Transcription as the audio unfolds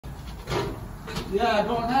Yeah, I've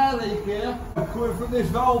got an air leak here. Coming from this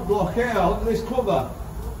valve block here, under this cover.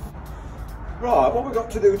 Right, what we've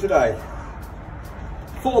got to do today.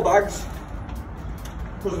 4 bags.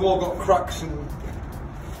 Because we've all got cracks and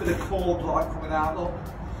a bit of cord light coming out, look.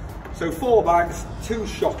 So 4 bags, 2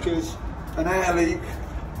 shockers, an air leak.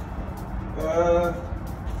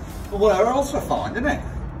 And whatever else we find, innit?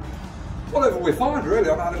 Whatever we find, really,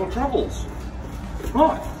 on our little travels.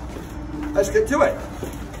 Right, let's get to it.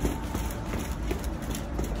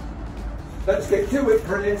 Let's get to it,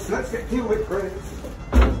 Prince. Let's get to it, Prince.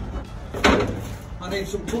 I need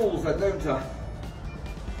some tools then, don't I?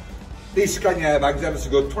 These Scania airbags ever so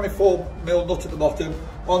good. 24mm nut at the bottom.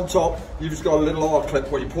 On top, you've just got a little R clip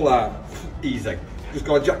where you pull out. Easy. Just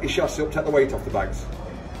got to jack your chassis up, take the weight off the bags.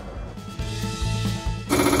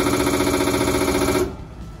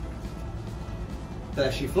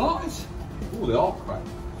 There she flies. Oh, they are crap.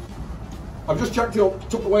 I've just jacked it up,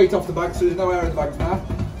 took the weight off the bag, so there's no air in the bags now.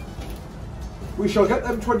 We shall get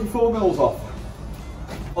them 24mm off.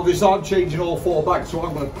 Obviously, I'm changing all 4 bags, so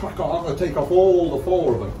I'm going to crack on. I'm going to take off all the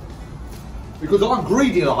 4 of them. Because I'm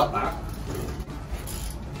greedy like that.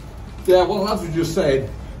 Yeah, one of the lads was just saying,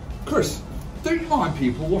 Chris, don't you mind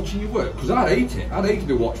people watching you work? Because I'd hate it. I'd hate to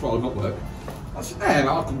be watched while I'm at work. I said,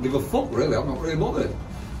 nah, I couldn't give a fuck, really. I'm not really bothered.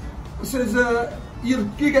 I says, you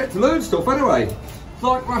get to learn stuff anyway.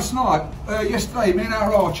 Like last night, yesterday, me and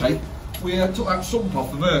our Archie, we took that sump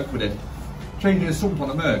off the Merc we did. Changing a sump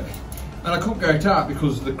on a Merc. And I couldn't get it out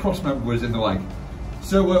because the cross member was in the way.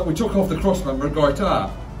 So we took off the cross member and got it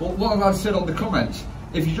out. But what I said on the comments,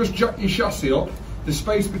 if you just jack your chassis up, the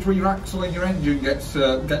space between your axle and your engine gets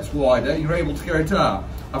wider, you're able to get it out.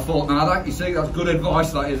 I thought, now that, you see, that's good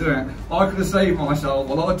advice that is, isn't it? I could have saved myself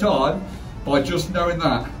a lot of time by just knowing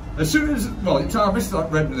that. As soon as, well, the time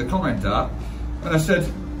Mr. read me the comment out, and I said,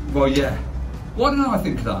 well, yeah, why didn't I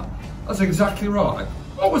think of that? That's exactly right.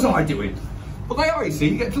 What was I doing? But they are, you see,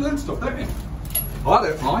 you get to learn stuff, don't you? I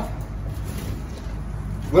don't mind.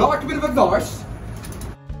 We like a bit of advice.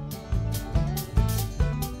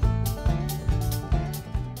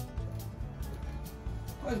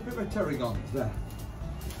 There's a bit of a Terry gone there.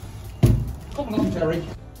 Come along, Terry.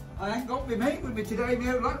 I ain't got my mate with me today,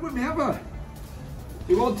 my old lad with me, have I?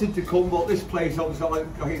 He wanted to come, but this place, obviously,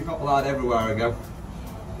 he's not allowed everywhere I go.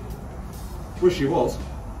 Wish he was.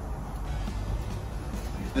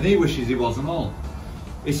 And he wishes he wasn't all.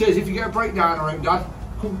 He says, if you get a breakdown around, Dad,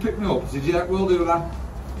 come pick me up. I said, yeah, we'll do that.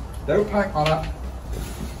 Don't panic on that.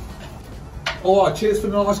 Alright, cheers for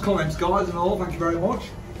the nice comments, guys, and all. Thank you very much.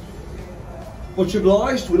 Much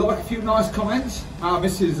obliged. We like a few nice comments. Our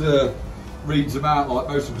missus reads them out like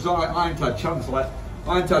most of us. I ain't had a chance to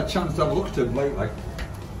have a look at them lately.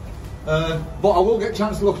 But I will get a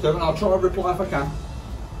chance to look at them and I'll try and reply if I can.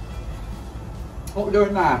 What we're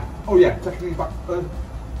doing now? Oh yeah, taking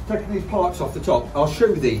these pipes off the top. I'll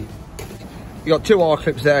show thee. You got 2 R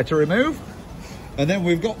clips there to remove, and then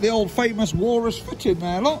we've got the old famous walrus fitting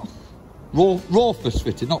there. Look, Rufus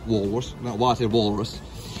fitting, not walrus. Not why I said walrus.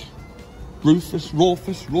 Rufus.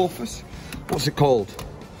 What's it called?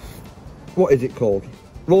 What is it called?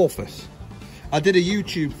 Rufus. I did a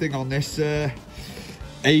YouTube thing on this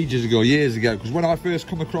ages ago, years ago, because when I first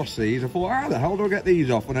come across these, I thought, how the hell do I get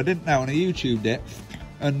these off? And I didn't know, and I YouTubed it,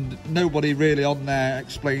 and nobody really on there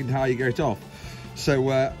explained how you get it off. So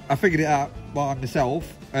I figured it out by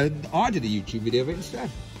myself, and I did a YouTube video of it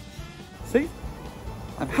instead. See?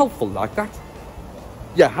 I'm helpful like that.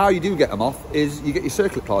 Yeah, how you do get them off is you get your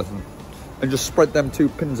circlip pliers and just spread them 2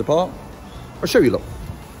 pins apart. I'll show you, look.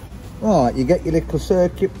 Right, you get your little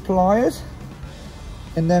circuit pliers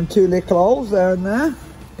in them 2 little holes there and there.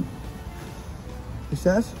 It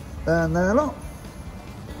says, there and there, look.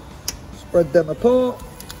 Spread them apart.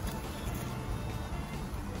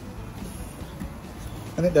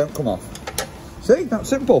 And it don't come off. See, that's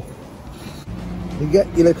simple. You get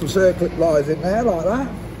your little circlip pliers in there like that.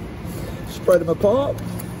 Spread them apart.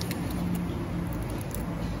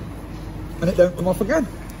 And it don't come off again.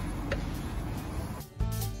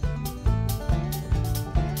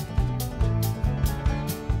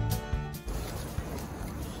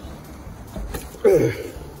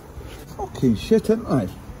 Fucking shit, haven't they?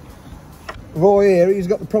 Roy here, he's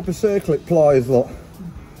got the proper circlip pliers, lot.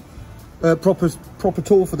 Proper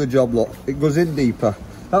tool for the job, lot. It goes in deeper.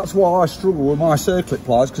 That's why I struggle with my circlip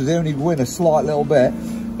pliers, because they only go in a slight little bit,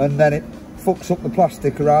 and then it fucks up the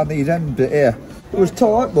plastic around these end bit here. It was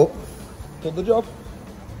tight, but done the job.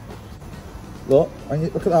 Look, and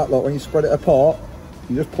look at that, look. When you spread it apart,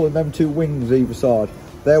 you're just pulling them 2 wings either side.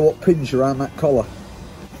 They're what pinch around that collar.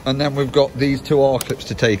 And then we've got these 2 R clips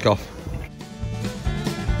to take off.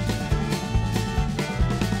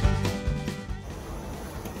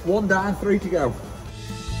 1 down, 3 to go.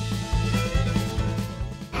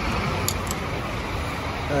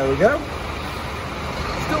 There we go.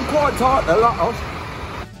 Still quite tight though, that was.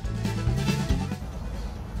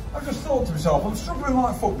 I just thought to myself, I'm struggling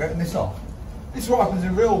like fuck getting this off. This is what happens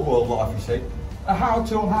in real world life, you see. A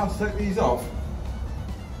how-to on how to take these off.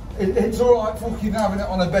 It's alright fucking having it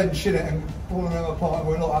on a bench, innit, and pulling them apart and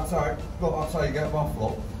going, look, that's how you get them off,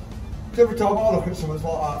 look. Because every time I look at something like that,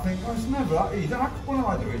 I think, oh, it's never that easy. When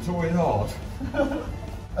I do it, it's always hard.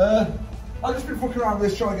 I've just been fucking around with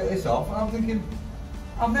this trying to get this off, and I'm thinking,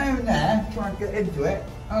 I'm there and there, trying to get into it,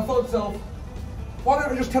 and I thought to myself, why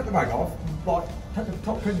don't I just take the bag off, like, take the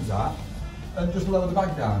top pins out, and just lower the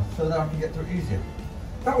bag down, so that I can get to it easier.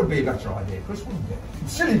 That would be a better idea, Chris, wouldn't it?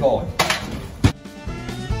 Silly boy.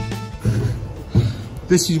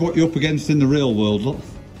 This is what you're up against in the real world, look.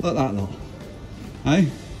 Look at that, look. Eh?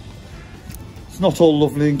 It's not all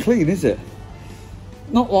lovely and clean, is it?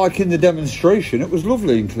 Not like in the demonstration, it was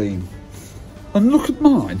lovely and clean. And look at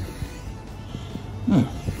mine. Oh.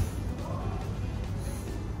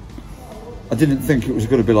 I didn't think it was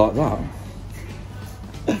going to be like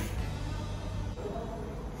that.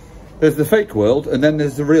 There's the fake world and then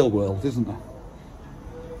there's the real world, isn't there?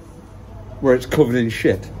 Where it's covered in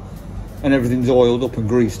shit and everything's oiled up and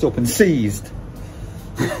greased up and seized.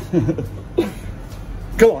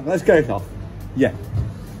 Come on, let's get it off. Yeah.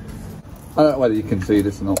 I don't know whether you can see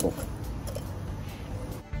this or not.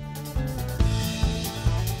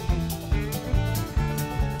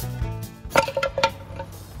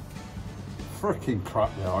 Freaking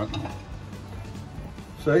crap they are, aren't they?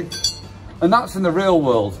 See? And that's in the real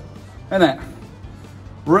world, isn't it?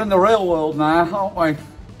 We're in the real world now, aren't we?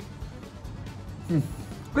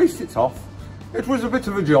 At least it's off. It was a bit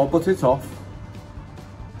of a job, but it's off.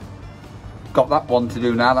 Got that one to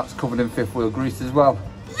do now, that's covered in fifth wheel grease as well.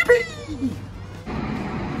 Yippee!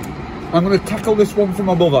 I'm going to tackle this one from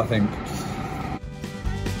above, I think.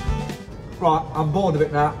 Right, I'm bored of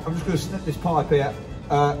it now. I'm just going to snip this pipe here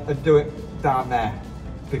and do it down there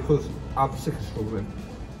because I'm sick of struggling.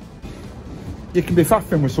 You can be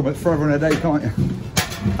faffing with something forever and a day, can't you?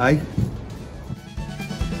 Hey?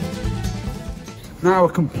 Now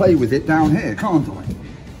I can play with it down here, can't I?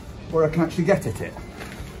 Where I can actually get at it.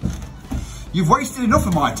 You've wasted enough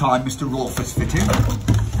of my time, Mr. Rawfist Fitting.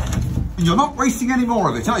 And you're not wasting any more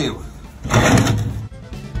of it, are you?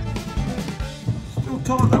 Still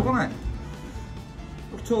tight though, isn't it?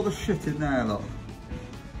 Look at all the shit in there, look.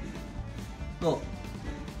 Look.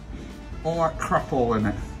 All that crap all in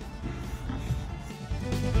it.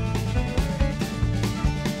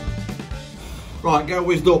 Right, get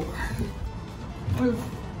whizzed up.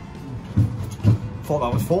 Thought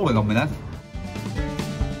that was falling on me then.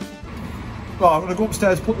 Right, I'm going to go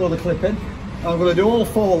upstairs, put the other clip in. I'm going to do all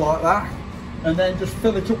 4 like that, and then just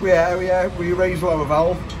fill it up with air with your raise lower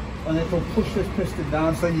valve, and it'll push this piston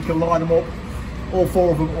down so you can line them up, all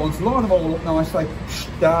 4 of them at once. Line them all up nicely,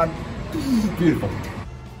 down. Beautiful.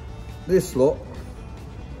 This lot,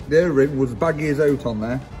 their rim was baggy as out on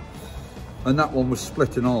there, and that one was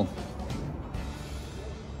splitting all.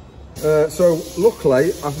 So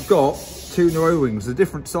luckily I've got 2 new O-rings, the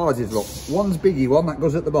different sizes, look. One's biggie one that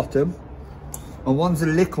goes at the bottom, and one's a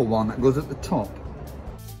little one that goes at the top.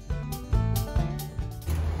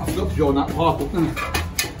 I forgot to join that pipe up, didn't I?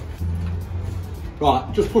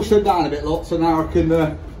 Right, just push them down a bit, look, so now I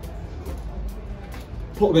can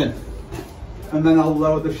put them in. And then I'll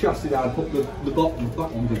lower the chassis down and put the bottom,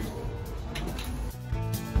 that one in.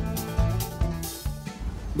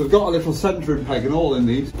 We've got a little centering peg and all in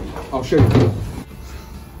these. I'll show you.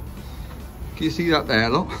 Can you see that there,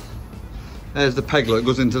 look? There's the peg, look, it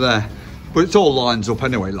goes into there. But it's all lines up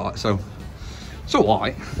anyway, like, so it's all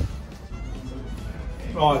right.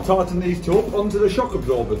 Right, tighten these 2 up onto the shock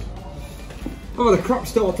absorbers. I've had a crap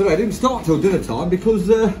start today. I didn't start till dinner time because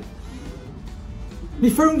my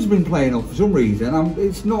phone's been playing up for some reason.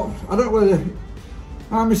 It's not, I don't know whether,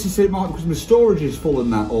 I'm missing it might because my storage is full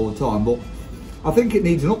and that all the time, but I think it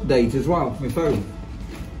needs an update as well, my phone.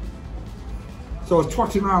 So I was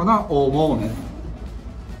twatting around that all morning.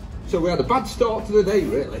 So we had a bad start to the day,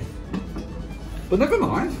 really. But never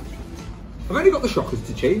mind. I've only got the shockers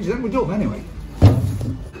to change, then we're done anyway.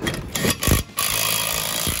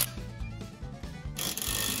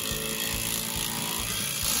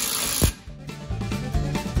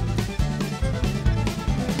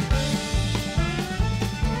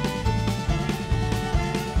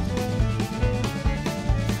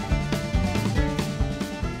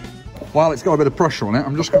 While it's got a bit of pressure on it,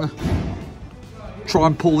 I'm just going to try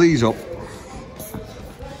and pull these up.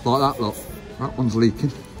 Like that, look. That one's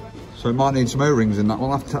leaking. So it might need some O-rings in that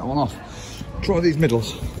one. I'll have to take that one off. Try these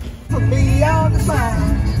middles. From beyond the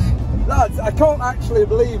sign. Lads, I can't actually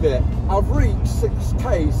believe it. I've reached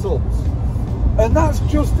 6k subs. And that's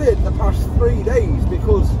just in the past 3 days,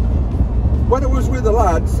 because when I was with the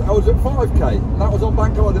lads, I was at 5k, and that was on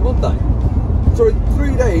Bank Holiday Monday. So in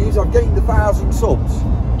 3 days, I've gained 1,000 subs.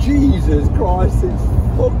 Jesus Christ, it's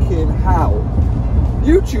fucking hell.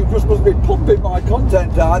 YouTube just must be pumping my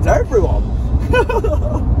content out to everyone.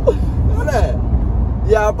 Isn't it?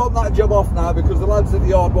 Yeah, I've got that job off now because the lads at the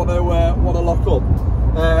yard want to lock up.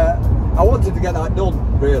 I wanted to get that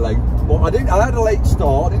done, really, but I didn't. I had a late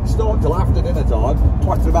start. I didn't start till after dinner time.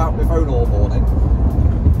 Twatting about my phone all morning,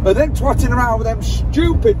 and then twatting around with them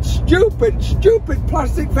stupid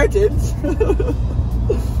plastic fittings.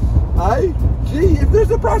 Hey, gee, if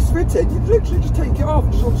there's a brass fitting, you literally just take it off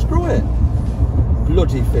and just unscrew it.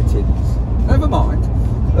 Bloody fittings. Never mind.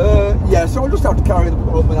 Yeah, so I'll just have to carry them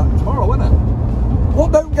on with that tomorrow, won't it?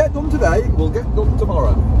 What don't get done today will get done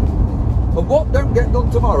tomorrow. And what don't get done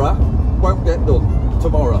tomorrow won't get done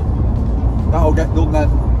tomorrow. That'll get done then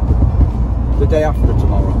the day after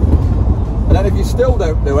tomorrow. And then if you still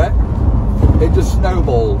don't do it, it just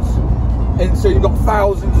snowballs. And so you've got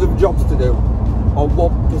thousands of jobs to do on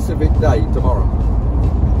one Pacific day tomorrow.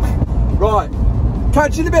 Right,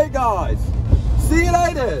 catch you in a bit, guys. See you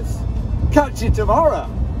later. Catch you tomorrow.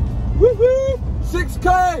 Woo-hoo!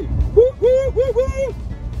 6k! Woo-hoo! Woo-hoo!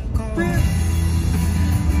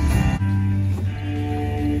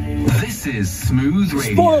 This is Smooth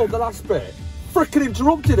Radio. Spoiled the last bit. Frickin'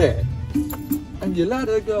 interrupted it. And you let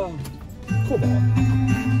her go. Come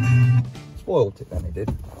on. Spoiled it then, he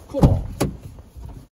did. Come on.